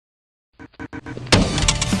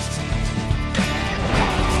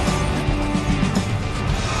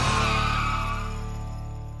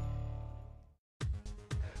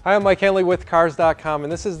Hi, I'm Mike Hanley with Cars.com,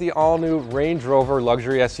 and this is the all-new Range Rover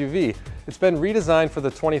luxury SUV. It's been redesigned for the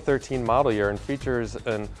 2013 model year and features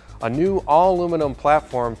a new all-aluminum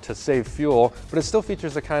platform to save fuel, but it still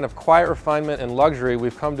features the kind of quiet refinement and luxury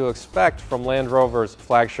we've come to expect from Land Rover's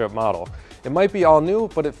flagship model. It might be all new,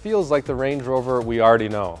 but it feels like the Range Rover we already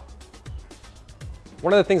know.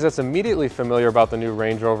 One of the things that's immediately familiar about the new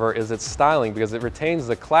Range Rover is its styling, because it retains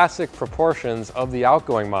the classic proportions of the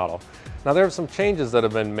outgoing model. Now, there are some changes that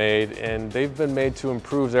have been made, and they've been made to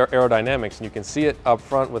improve their aerodynamics, and you can see it up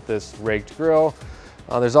front with this raked grille.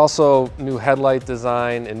 There's also new headlight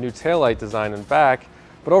design and new taillight design in back,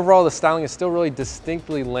 but overall the styling is still really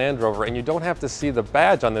distinctly Land Rover, and you don't have to see the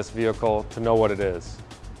badge on this vehicle to know what it is.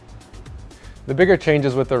 The bigger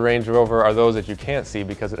changes with the Range Rover are those that you can't see,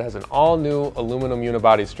 because it has an all-new aluminum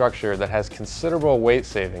unibody structure that has considerable weight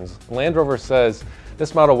savings. Land Rover says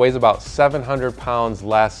this model weighs about 700 pounds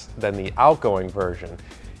less than the outgoing version.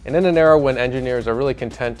 And in an era when engineers are really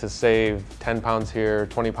content to save 10 pounds here,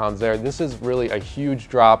 20 pounds there, this is really a huge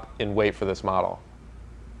drop in weight for this model.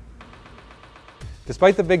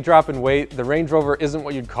 Despite the big drop in weight, the Range Rover isn't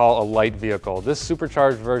what you'd call a light vehicle. This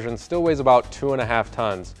supercharged version still weighs about 2.5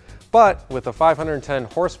 tons. But with a 510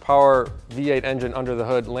 horsepower V8 engine under the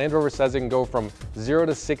hood, Land Rover says it can go from 0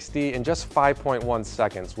 to 60 in just 5.1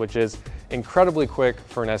 seconds, which is incredibly quick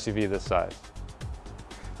for an SUV this size.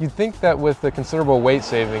 You'd think that with the considerable weight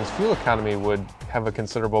savings, fuel economy would have a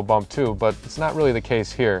considerable bump too, but it's not really the case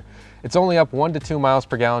here. It's only up 1 to 2 miles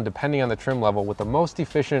per gallon depending on the trim level, with the most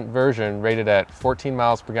efficient version rated at 14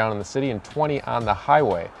 miles per gallon in the city and 20 on the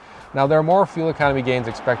highway. Now, there are more fuel economy gains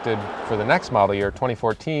expected for the next model year,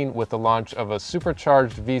 2014, with the launch of a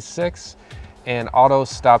supercharged V6 and auto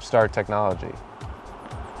stop-start technology.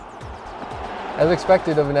 As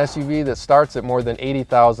expected of an SUV that starts at more than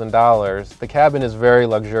 $80,000, the cabin is very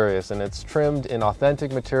luxurious, and it's trimmed in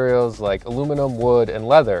authentic materials like aluminum, wood, and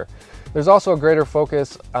leather. There's also a greater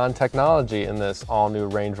focus on technology in this all-new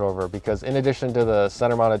Range Rover, because in addition to the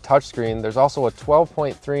center-mounted touchscreen, there's also a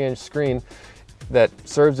 12.3-inch screen that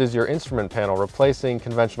serves as your instrument panel, replacing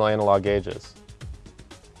conventional analog gauges.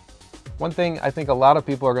 One thing I think a lot of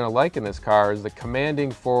people are going to like in this car is the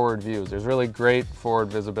commanding forward views. There's really great forward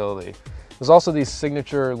visibility. There's also these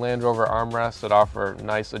signature Land Rover armrests that offer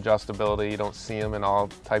nice adjustability. You don't see them in all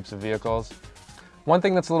types of vehicles. One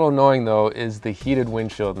thing that's a little annoying though is the heated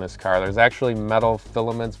windshield in this car. There's actually metal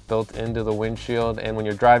filaments built into the windshield, and when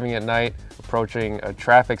you're driving at night, approaching a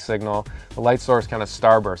traffic signal, the light source kind of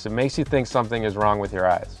starbursts. It makes you think something is wrong with your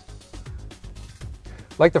eyes.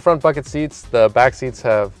 Like the front bucket seats, the back seats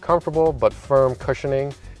have comfortable but firm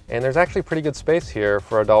cushioning, and there's actually pretty good space here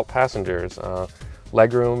for adult passengers.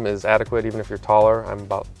 Legroom is adequate even if you're taller. I'm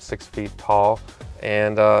about 6 feet tall.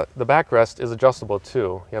 And the backrest is adjustable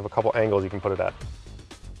too. You have a couple angles you can put it at.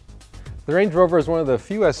 The Range Rover is one of the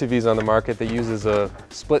few SUVs on the market that uses a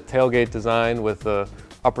split tailgate design with the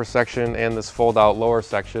upper section and this fold-out lower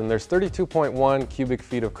section. There's 32.1 cubic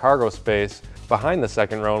feet of cargo space behind the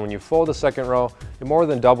second row, and when you fold the second row, it more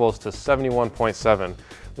than doubles to 71.7.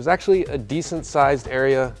 There's actually a decent-sized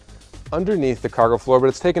area underneath the cargo floor, but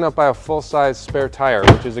it's taken up by a full-size spare tire,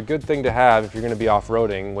 which is a good thing to have if you're going to be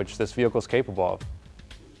off-roading, which this vehicle is capable of.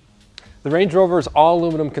 The Range Rover's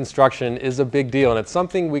all-aluminum construction is a big deal, and it's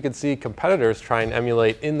something we could see competitors try and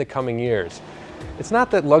emulate in the coming years. It's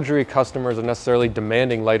not that luxury customers are necessarily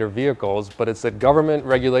demanding lighter vehicles, but it's that government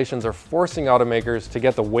regulations are forcing automakers to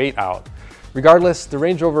get the weight out. Regardless, the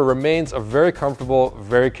Range Rover remains a very comfortable,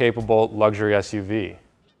 very capable luxury SUV.